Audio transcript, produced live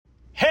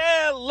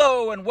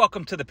Hello and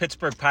welcome to the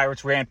Pittsburgh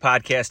Pirates Rant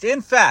Podcast.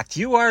 In fact,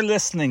 you are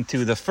listening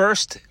to the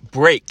first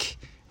break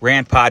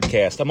Rant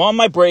Podcast. I'm on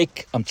my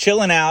break. I'm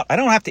chilling out. I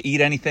don't have to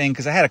eat anything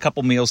because I had a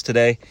couple meals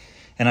today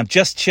and I'm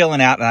just chilling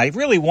out. And I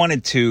really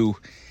wanted to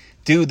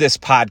do this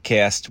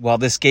podcast while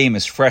this game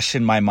is fresh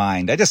in my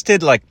mind. I just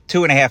did like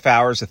 2.5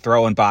 hours of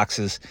throwing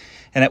boxes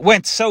and it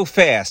went so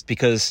fast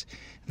because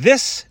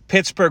this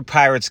Pittsburgh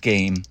Pirates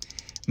game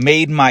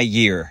made my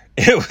year.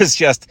 It was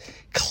just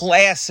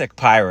classic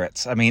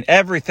Pirates. I mean,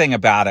 everything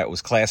about it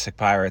was classic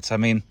Pirates. I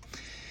mean,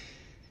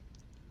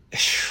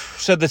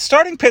 so the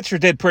starting pitcher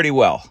did pretty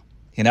well,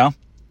 you know?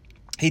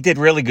 He did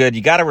really good.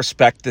 You got to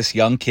respect this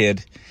young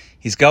kid.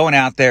 He's going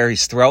out there.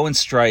 He's throwing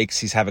strikes.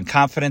 He's having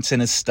confidence in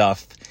his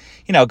stuff.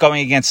 You know,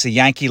 going against the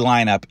Yankee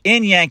lineup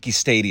in Yankee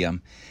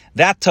Stadium,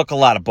 that took a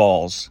lot of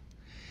balls.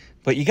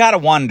 But you got to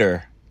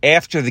wonder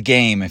after the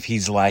game if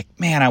he's like,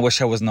 man, I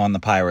wish I wasn't on the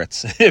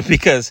Pirates.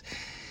 Because,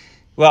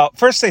 well,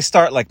 first they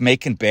start like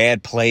making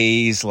bad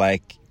plays.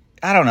 Like,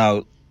 I don't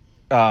know.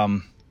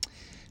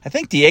 I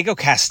think Diego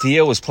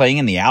Castillo was playing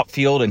in the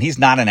outfield, and he's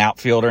not an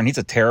outfielder, and he's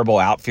a terrible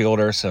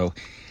outfielder. So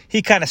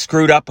he kind of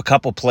screwed up a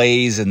couple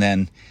plays, and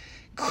then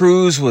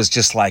Cruz was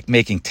just like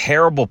making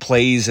terrible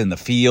plays in the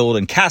field,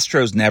 and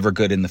Castro's never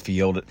good in the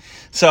field.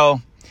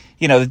 So,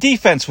 you know, the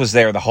defense was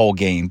there the whole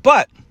game,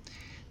 but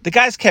the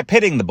guys kept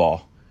hitting the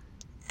ball.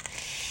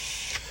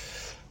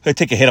 I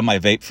take a hit on my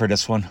vape for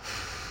this one.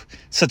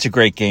 Such a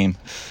great game.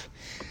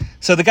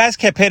 So the guys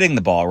kept hitting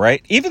the ball,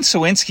 right? Even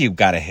Sawinski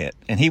got a hit,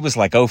 and he was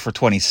like 0 for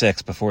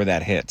 26 before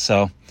that hit.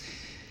 So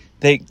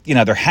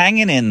they're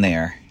hanging in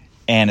there,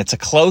 and it's a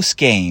close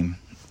game.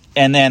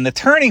 And then the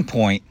turning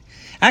point,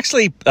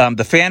 actually,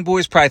 the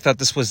fanboys probably thought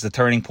this was the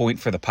turning point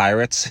for the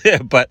Pirates.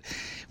 But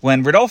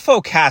when Rodolfo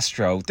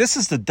Castro, this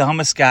is the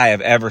dumbest guy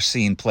I've ever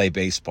seen play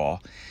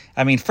baseball.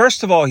 I mean,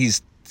 first of all,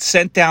 he's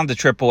sent down to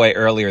AAA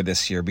earlier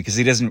this year because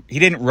he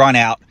didn't run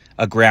out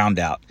a ground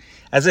out.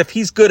 As if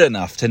he's good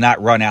enough to not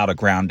run out a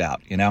ground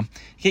out, you know?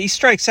 He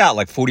strikes out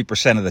like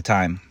 40% of the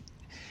time.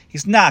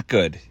 He's not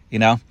good, you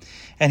know?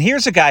 And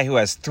here's a guy who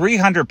has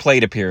 300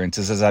 plate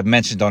appearances, as I've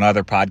mentioned on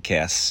other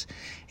podcasts.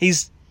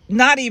 He's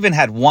not even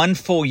had one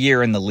full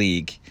year in the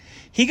league.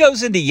 He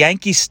goes into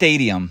Yankee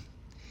Stadium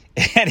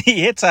and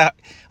he hits a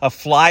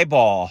fly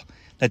ball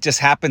that just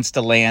happens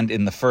to land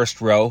in the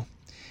first row.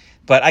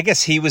 But I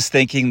guess he was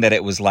thinking that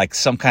it was like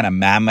some kind of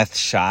mammoth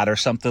shot or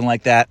something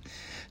like that.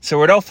 So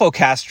Rodolfo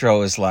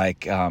Castro is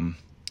like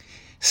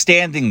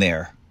standing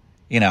there,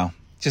 you know,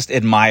 just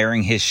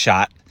admiring his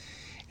shot.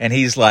 And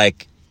he's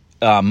like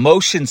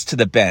motions to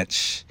the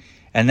bench.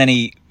 And then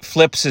he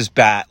flips his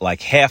bat like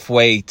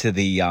halfway to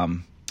the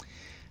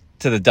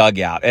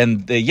dugout.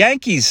 And the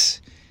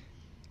Yankees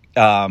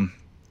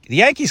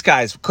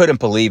guys couldn't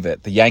believe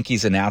it. The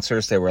Yankees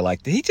announcers, they were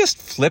like, did he just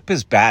flip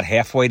his bat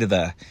halfway to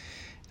the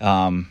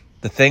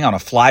thing on a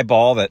fly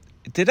ball?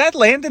 Did that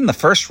land in the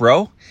first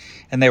row?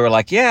 And they were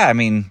like, yeah, I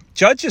mean,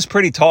 Judge is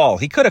pretty tall.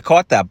 He could have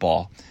caught that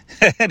ball.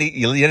 And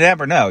you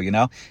never know, you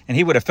know? And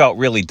he would have felt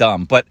really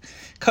dumb. But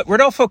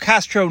Rodolfo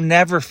Castro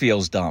never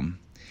feels dumb.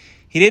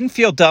 He didn't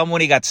feel dumb when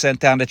he got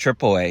sent down to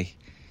AAA.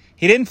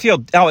 He didn't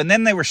feel... Oh, and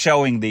then they were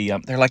showing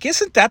they're like,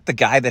 isn't that the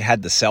guy that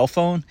had the cell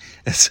phone?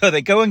 And so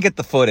they go and get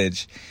the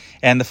footage.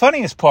 And the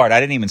funniest part, I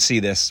didn't even see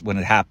this when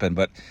it happened,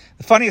 but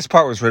the funniest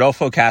part was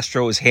Rodolfo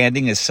Castro was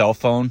handing his cell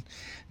phone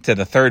to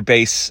the third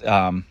base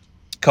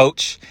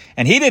coach,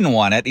 and he didn't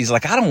want it. He's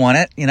like, I don't want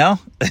it, you know?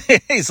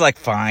 He's like,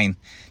 fine,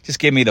 just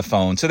give me the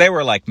phone. So they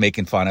were like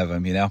making fun of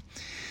him, you know?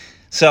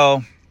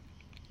 So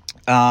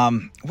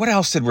what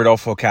else did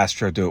Rodolfo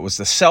Castro do? It was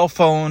the cell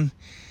phone,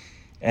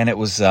 and it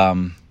was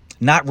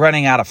not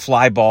running out a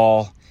fly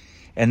ball.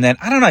 And then,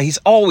 I don't know, he's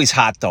always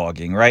hot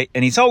dogging, right?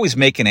 And he's always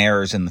making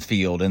errors in the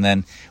field. And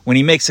then when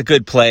he makes a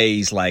good play,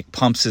 he's like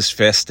pumps his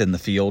fist in the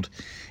field.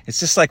 It's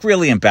just like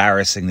really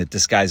embarrassing that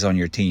this guy's on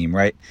your team,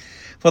 right?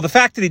 Well, the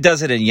fact that he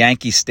does it in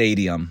Yankee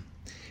Stadium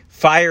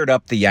fired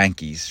up the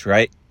Yankees,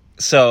 right?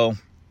 So,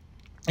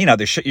 you know,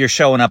 you're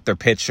showing up their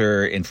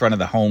pitcher in front of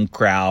the home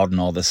crowd and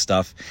all this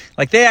stuff.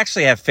 Like, they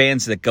actually have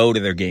fans that go to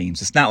their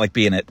games. It's not like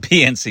being at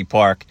PNC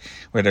Park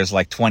where there's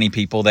like 20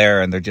 people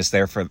there and they're just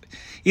there for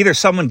either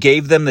someone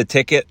gave them the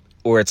ticket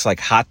or it's like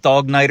hot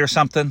dog night or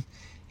something,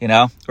 you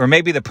know? Or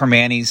maybe the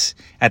Permanis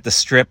at the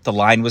Strip, the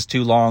line was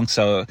too long.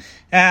 So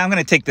I'm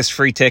going to take this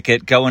free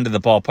ticket, go into the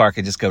ballpark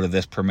and just go to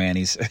this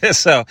Permanis.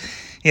 So,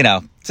 you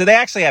know, so they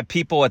actually have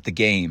people at the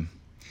game.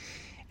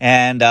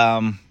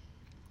 And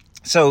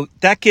so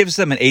that gives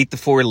them an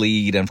 8-4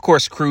 lead. And, of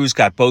course, Cruz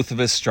got both of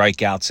his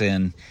strikeouts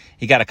in.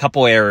 He got a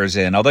couple errors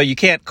in. Although you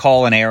can't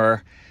call an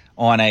error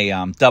on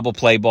a double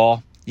play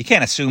ball. You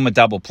can't assume a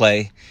double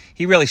play.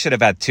 He really should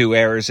have had 2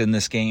 errors in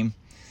this game.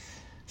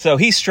 So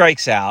he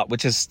strikes out,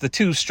 which is the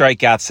 2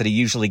 strikeouts that he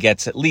usually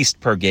gets at least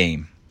per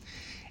game.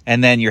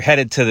 And then you're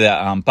headed to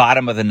the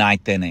bottom of the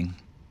 9th inning.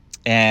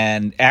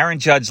 And Aaron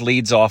Judge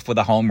leads off with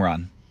a home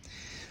run.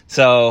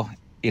 So,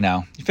 you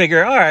know, you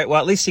figure, all right, well,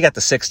 at least you got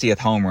the 60th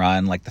home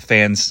run. Like, the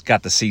fans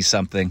got to see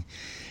something.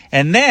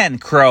 And then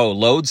Crow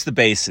loads the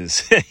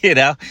bases, you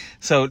know.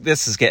 So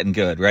this is getting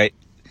good, right?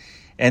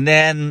 And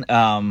then,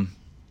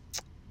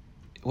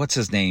 what's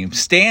his name?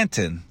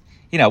 Stanton,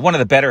 one of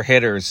the better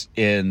hitters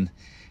in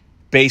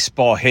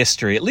baseball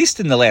history, at least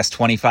in the last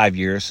 25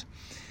 years.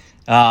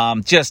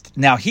 Just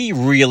now he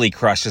really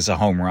crushes a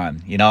home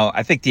run.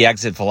 I think the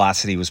exit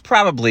velocity was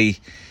probably,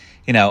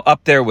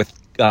 up there with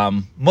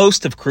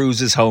most of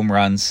Cruz's home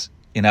runs,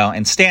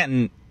 and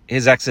Stanton,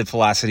 his exit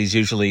velocity is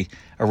usually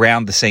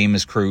around the same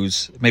as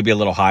Cruz, maybe a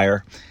little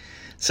higher.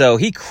 So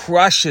he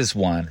crushes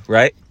one,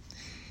 right?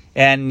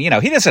 And, he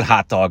doesn't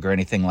hot dog or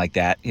anything like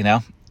that,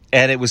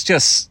 and it was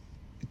just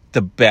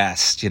the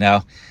best,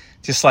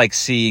 just like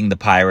seeing the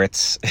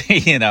Pirates,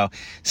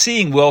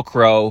 seeing Wil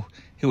Crowe,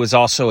 who was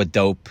also a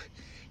dope.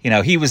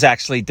 He was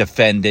actually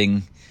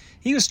defending.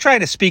 He was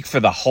trying to speak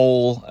for the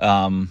whole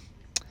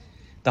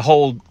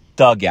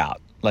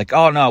dugout. Like,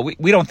 oh, no,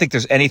 we don't think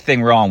there's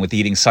anything wrong with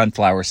eating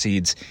sunflower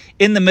seeds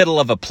in the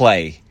middle of a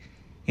play,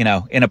 in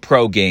a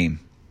pro game.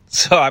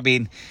 So, I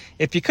mean,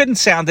 if you couldn't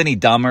sound any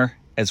dumber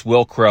as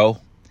Wil Crowe,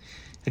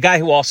 the guy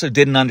who also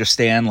didn't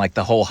understand, like,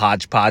 the whole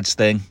hodgepodge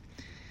thing,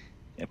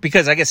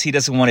 because I guess he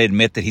doesn't want to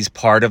admit that he's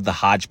part of the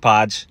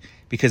hodgepodge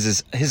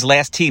because his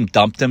last team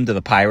dumped him to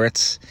the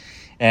Pirates.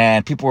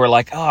 And people were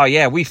like, oh,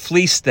 yeah, we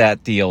fleeced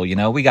that deal.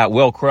 We got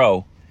Wil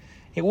Crowe.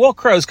 Wil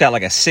Crowe's got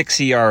like a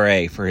 6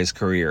 ERA for his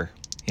career,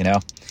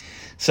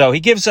 So he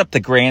gives up the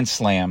grand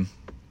slam.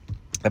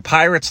 The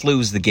Pirates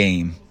lose the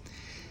game.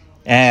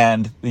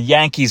 And the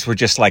Yankees were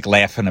just like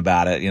laughing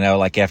about it,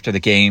 like after the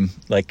game,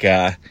 like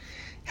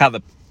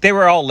they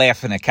were all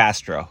laughing at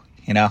Castro,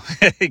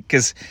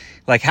 because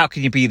like, how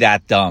can you be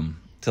that dumb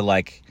to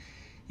like,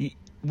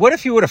 what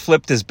if he would have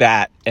flipped his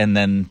bat and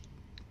then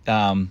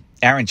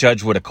Aaron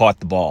Judge would have caught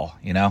the ball,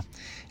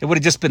 It would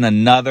have just been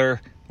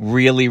another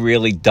really,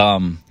 really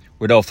dumb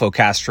Rodolfo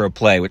Castro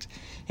play, which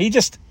he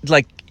just,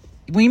 like,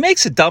 when he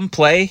makes a dumb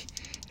play,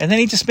 and then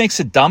he just makes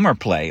a dumber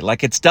play.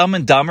 Like, it's Dumb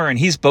and Dumber, and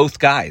he's both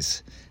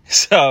guys.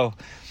 So,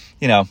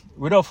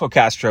 Rodolfo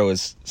Castro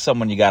is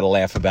someone you got to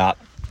laugh about.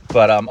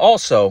 But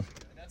also,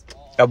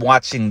 I'm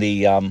watching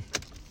the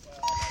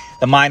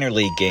minor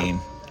league game.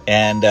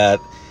 And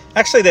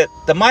actually,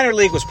 the minor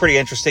league was pretty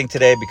interesting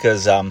today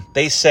because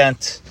they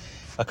sent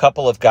a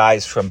couple of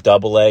guys from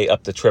AA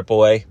up to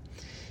AAA.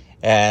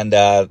 And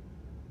I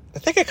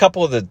think a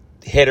couple of the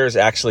hitters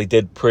actually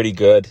did pretty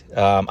good.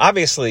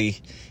 Obviously,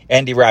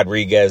 Andy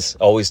Rodriguez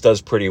always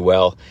does pretty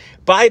well.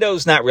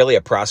 Bido's not really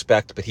a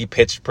prospect, but he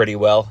pitched pretty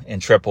well in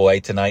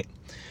AAA tonight.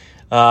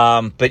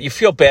 But you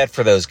feel bad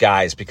for those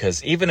guys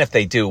because even if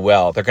they do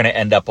well, they're going to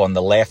end up on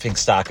the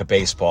laughingstock of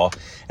baseball,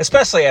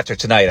 especially after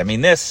tonight. I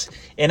mean,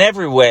 in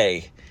every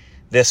way,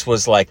 this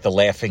was like the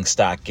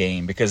laughingstock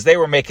game because they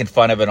were making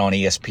fun of it on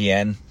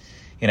ESPN.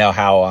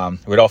 How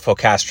Rodolfo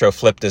Castro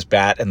flipped his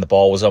bat and the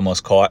ball was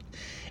almost caught.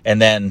 And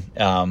then,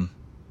 and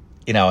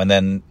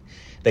then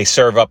they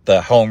serve up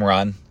the home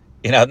run.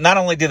 Not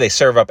only do they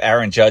serve up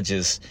Aaron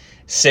Judge's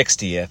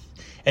 60th,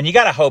 and you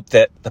got to hope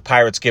that the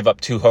Pirates give up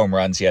 2 home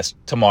runs,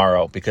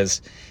 tomorrow,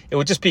 because it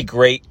would just be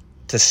great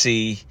to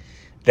see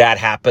that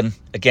happen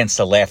against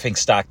a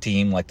laughingstock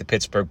team like the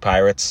Pittsburgh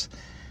Pirates.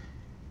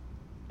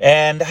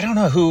 And I don't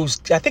know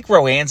I think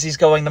Roanzi's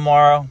going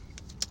tomorrow.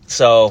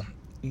 So,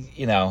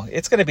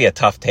 it's going to be a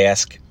tough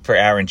task for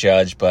Aaron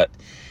Judge, but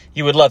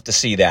you would love to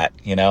see that,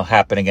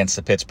 happen against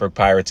the Pittsburgh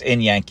Pirates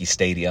in Yankee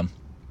Stadium.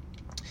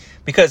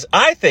 Because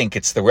I think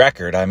it's the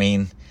record. I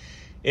mean,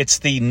 it's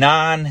the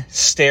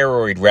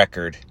non-steroid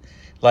record.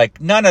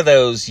 Like, none of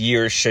those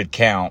years should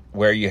count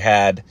where you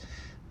had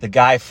the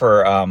guy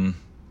for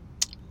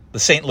the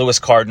St. Louis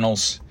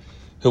Cardinals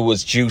who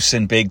was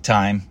juicing big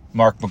time,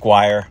 Mark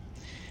McGwire.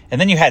 And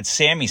then you had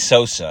Sammy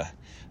Sosa,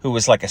 who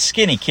was like a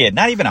skinny kid,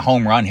 not even a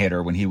home run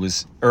hitter when he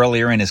was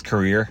earlier in his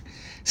career.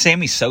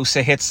 Sammy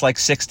Sosa hits like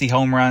 60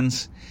 home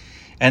runs.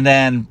 And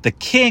then the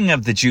king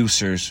of the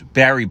juicers,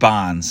 Barry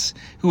Bonds,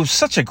 who was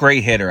such a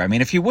great hitter. I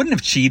mean, if he wouldn't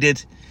have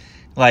cheated,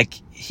 like,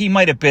 he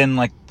might have been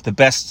like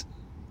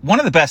one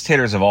of the best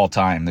hitters of all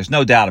time. There's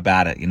no doubt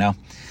about it,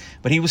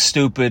 But he was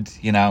stupid,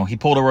 He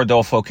pulled a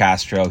Rodolfo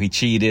Castro. He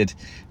cheated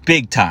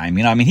big time,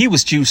 I mean, he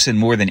was juicing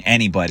more than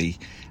anybody.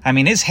 I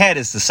mean, his head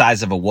is the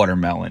size of a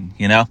watermelon,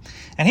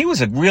 And he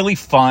was a really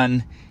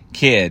fun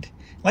kid.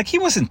 Like, he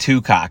wasn't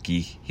too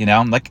cocky,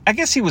 Like, I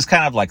guess he was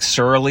kind of like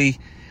surly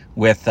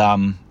with,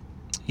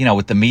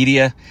 with the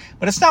media.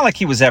 But it's not like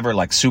he was ever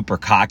like super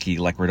cocky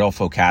like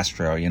Rodolfo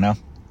Castro,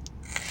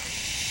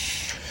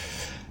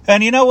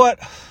 And you know what?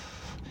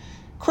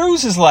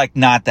 Cruz is like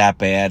not that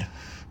bad.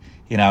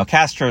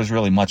 Castro is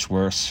really much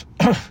worse.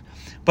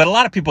 But a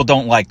lot of people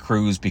don't like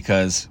Cruz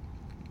because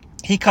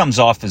he comes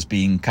off as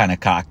being kind of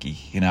cocky,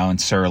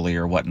 and surly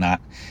or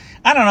whatnot.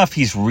 I don't know if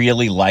he's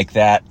really like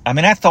that. I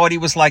mean, I thought he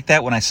was like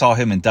that when I saw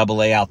him in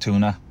AA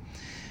Altoona.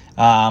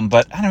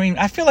 But I mean,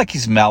 I feel like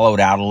he's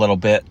mellowed out a little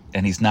bit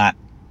and he's not,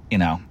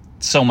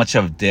 so much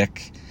of a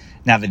dick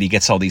now that he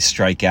gets all these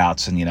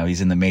strikeouts and,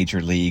 he's in the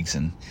major leagues.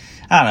 And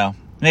I don't know,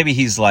 maybe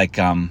he's like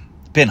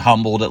been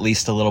humbled at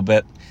least a little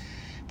bit.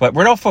 But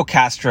Rodolfo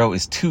Castro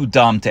is too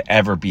dumb to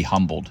ever be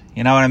humbled.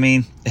 You know what I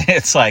mean?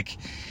 It's like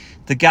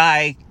the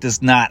guy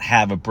does not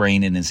have a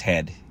brain in his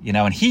head,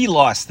 and he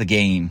lost the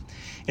game.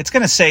 It's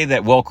going to say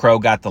that Will Crow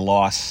got the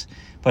loss,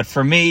 but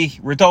for me,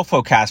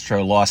 Rodolfo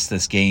Castro lost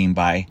this game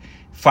by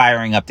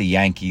firing up the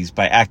Yankees,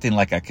 by acting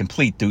like a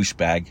complete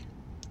douchebag.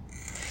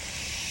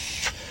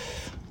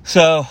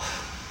 So,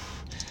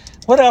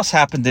 what else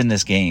happened in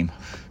this game?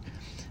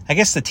 I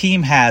guess the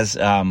team has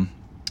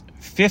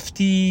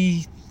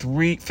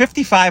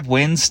 55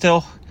 wins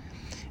still,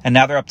 and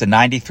now they're up to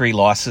 93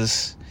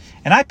 losses.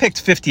 And I picked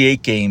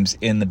 58 games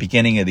in the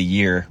beginning of the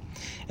year.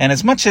 And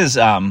as much as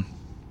the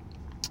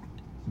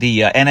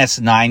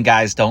NS9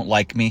 guys don't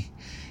like me,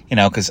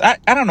 because I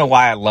don't know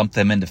why I lumped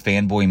them into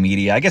fanboy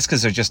media. I guess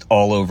because they're just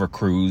all over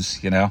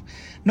Cruz,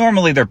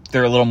 Normally they're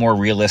a little more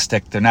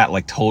realistic. They're not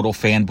like total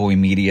fanboy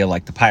media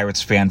like the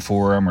Pirates Fan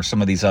Forum or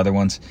some of these other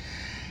ones.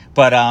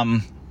 But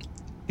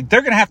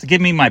they're going to have to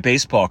give me my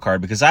baseball card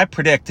because I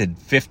predicted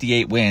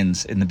 58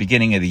 wins in the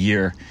beginning of the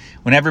year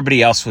when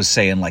everybody else was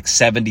saying like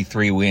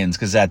 73 wins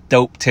because that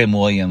dope Tim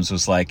Williams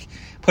was like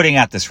putting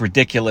out this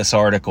ridiculous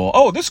article.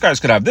 Oh, this guy's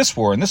going to have this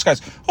war, and this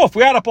guy's, if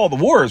we add up all the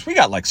wars, we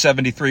got like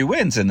 73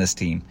 wins in this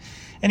team.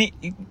 And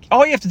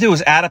all you have to do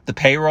is add up the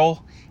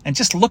payroll and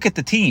just look at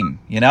the team,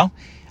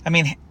 I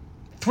mean,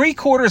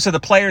 3/4 of the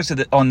players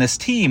on this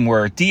team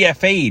were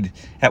DFA'd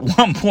at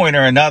one point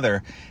or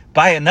another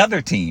by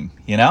another team,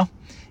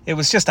 It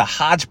was just a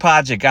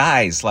hodgepodge of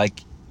guys,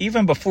 like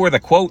even before the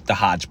quote, the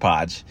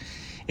hodgepodge.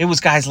 It was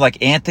guys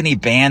like Anthony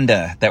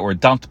Banda that were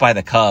dumped by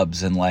the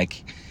Cubs and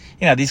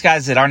these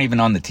guys that aren't even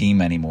on the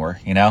team anymore,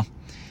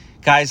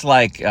 Guys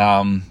like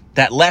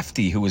that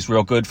lefty who was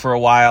real good for a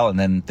while and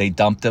then they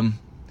dumped him.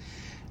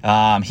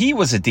 He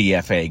was a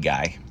DFA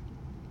guy.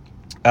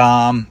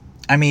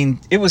 I mean,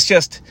 it was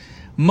just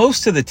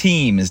most of the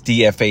team is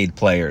DFA'd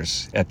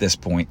players at this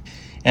point.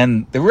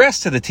 And the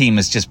rest of the team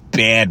is just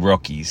bad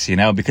rookies,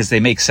 because they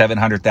make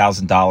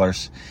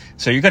 $700,000.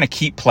 So you're going to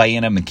keep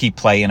playing them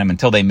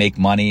until they make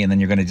money, and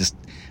then you're going to just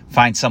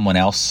find someone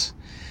else.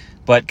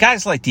 But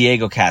guys like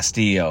Diego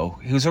Castillo,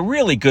 who's a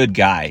really good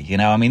guy,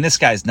 I mean, this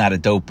guy's not a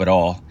dope at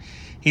all.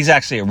 He's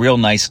actually a real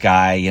nice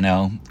guy,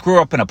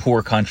 grew up in a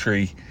poor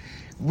country,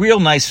 real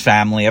nice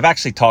family. I've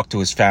actually talked to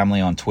his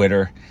family on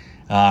Twitter.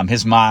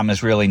 His mom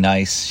is really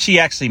nice. She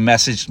actually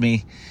messaged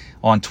me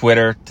on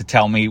Twitter to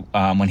tell me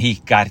when he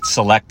got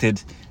selected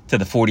to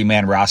the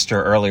 40-man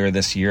roster earlier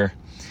this year.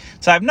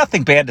 So I have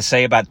nothing bad to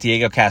say about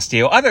Diego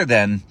Castillo other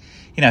than,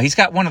 he's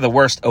got one of the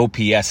worst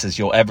OPSs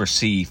you'll ever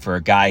see for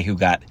a guy who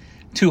got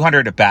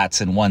 200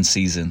 at-bats in one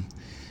season.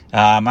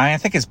 I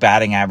think his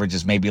batting average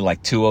is maybe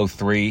like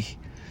 203.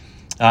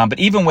 But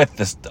even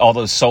with all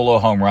those solo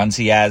home runs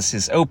he has,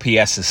 his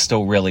OPS is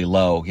still really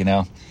low,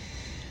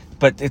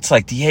 But it's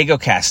like Diego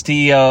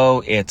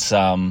Castillo, it's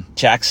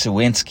Jack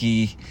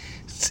Suwinski.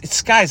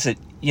 It's guys that,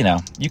 you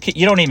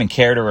don't even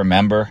care to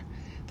remember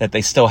that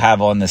they still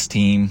have on this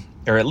team,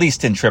 or at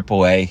least in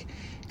AAA.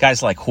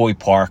 Guys like Hoy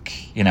Park,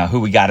 who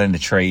we got in the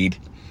trade,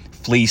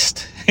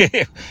 fleeced.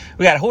 We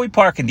got Hoy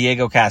Park and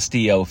Diego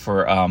Castillo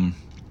for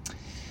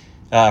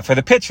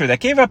the pitcher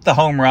that gave up the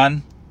home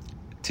run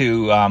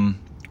to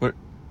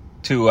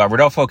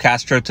Rodolfo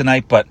Castro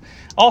tonight, but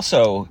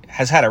also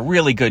has had a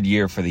really good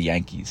year for the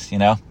Yankees,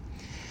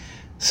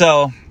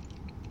 So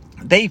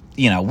we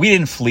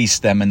didn't fleece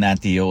them in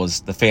that deal as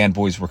the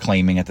fanboys were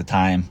claiming at the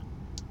time.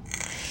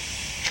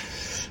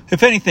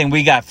 If anything,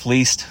 we got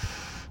fleeced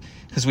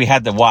because we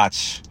had to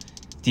watch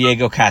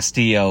Diego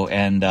Castillo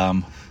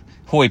and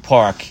Hoy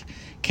Park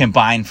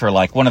combined for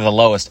like one of the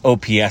lowest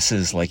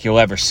OPSs like you'll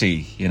ever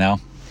see,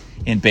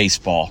 in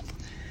baseball.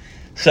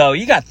 So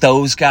you got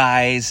those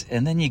guys,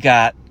 and then you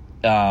got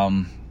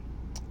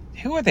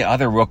who are the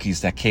other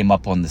rookies that came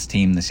up on this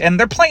team? And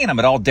they're playing them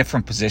at all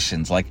different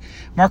positions. Like,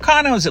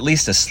 Marcano is at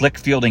least a slick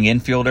fielding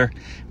infielder,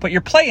 but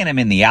you're playing him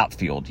in the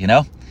outfield,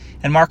 And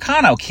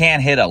Marcano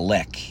can't hit a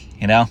lick,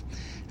 I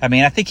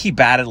mean, I think he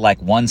batted like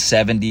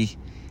 170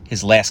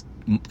 his last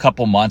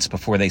couple months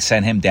before they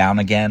sent him down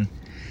again.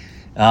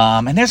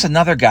 And there's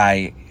another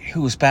guy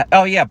who was bad.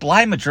 Oh, yeah,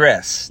 Bly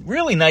Madris.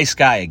 Really nice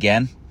guy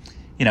again.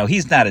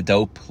 He's not a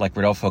dope like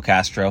Rodolfo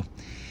Castro.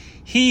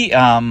 He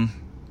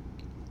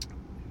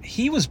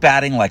was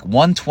batting like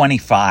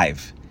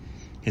 125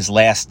 his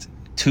last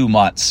 2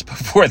 months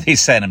before they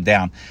sent him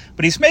down.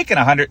 But he's making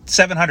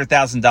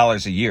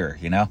 $700,000 a year,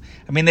 I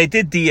mean, they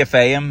did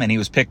DFA him, and he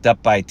was picked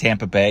up by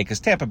Tampa Bay, because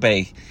Tampa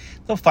Bay,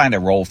 they'll find a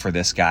role for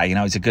this guy.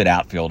 He's a good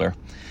outfielder.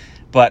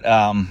 But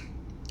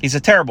he's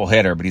a terrible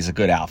hitter, but he's a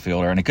good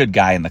outfielder and a good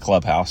guy in the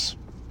clubhouse.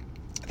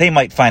 They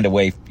might find a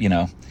way,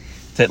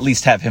 to at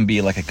least have him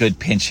be like a good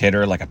pinch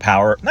hitter, like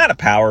not a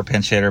power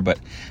pinch hitter, but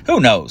who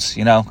knows,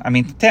 I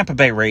mean, Tampa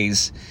Bay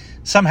Rays,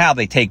 somehow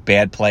they take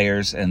bad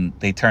players and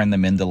they turn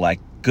them into like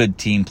good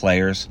team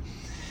players.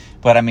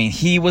 But I mean,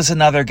 he was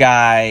another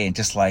guy, and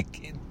just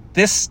like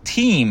this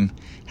team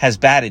has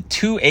batted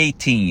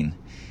 .218,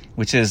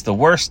 which is the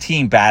worst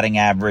team batting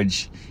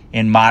average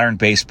in modern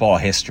baseball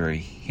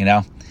history,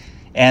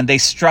 and they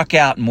struck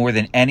out more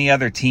than any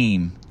other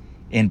team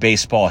in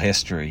baseball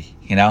history,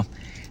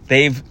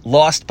 They've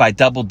lost by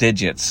double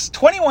digits,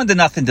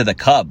 21-0 to the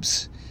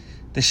Cubs.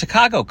 the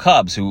Chicago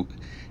Cubs, who,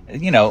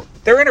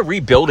 they're in a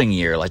rebuilding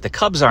year. Like, the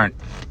Cubs aren't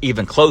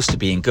even close to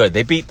being good.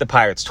 They beat the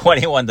Pirates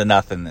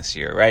 21-0 this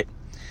year, right?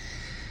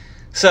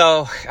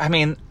 So, I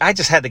mean, I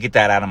just had to get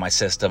that out of my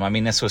system. I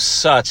mean, this was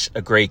such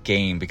a great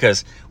game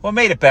because what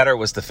made it better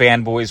was the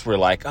fanboys were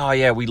like, oh,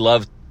 yeah, we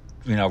love,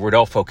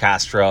 Rodolfo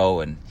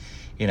Castro and,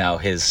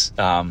 his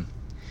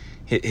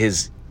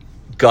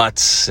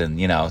guts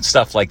and,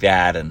 stuff like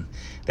that. And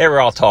they were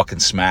all talking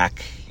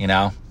smack,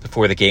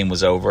 before the game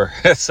was over.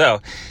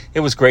 So it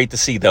was great to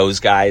see those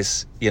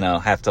guys,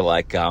 have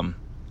to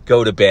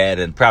go to bed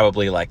and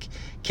probably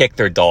kick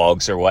their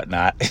dogs or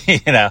whatnot.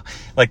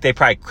 They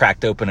probably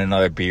cracked open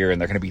another beer and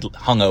they're going to be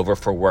hungover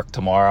for work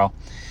tomorrow.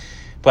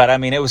 But I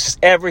mean, it was just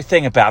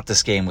everything about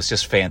this game was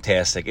just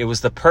fantastic. It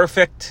was the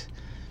perfect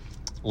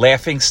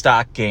laughing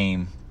stock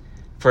game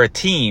for a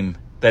team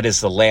that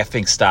is the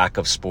laughing stock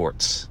of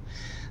sports.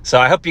 So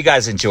I hope you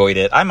guys enjoyed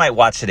it. I might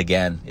watch it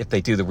again if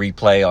they do the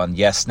replay on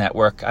Yes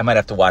Network. I might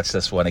have to watch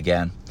this one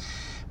again.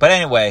 But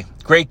anyway,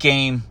 great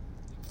game,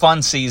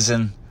 fun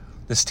season.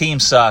 This team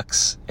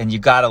sucks, and you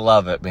got to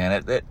love it,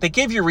 man. They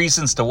give you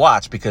reasons to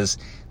watch because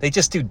they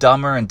just do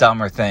dumber and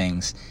dumber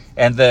things.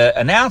 And the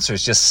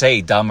announcers just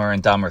say dumber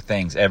and dumber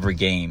things every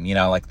game.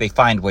 They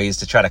find ways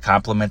to try to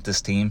compliment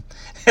this team,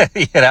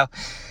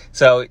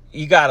 So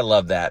you got to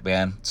love that,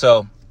 man.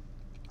 So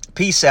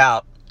peace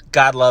out.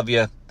 God love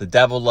you. The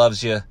devil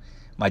loves you.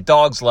 My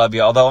dogs love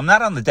you. Although I'm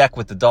not on the deck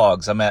with the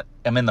dogs. I'm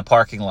in the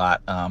parking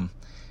lot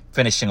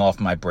finishing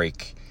off my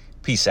break.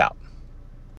 Peace out.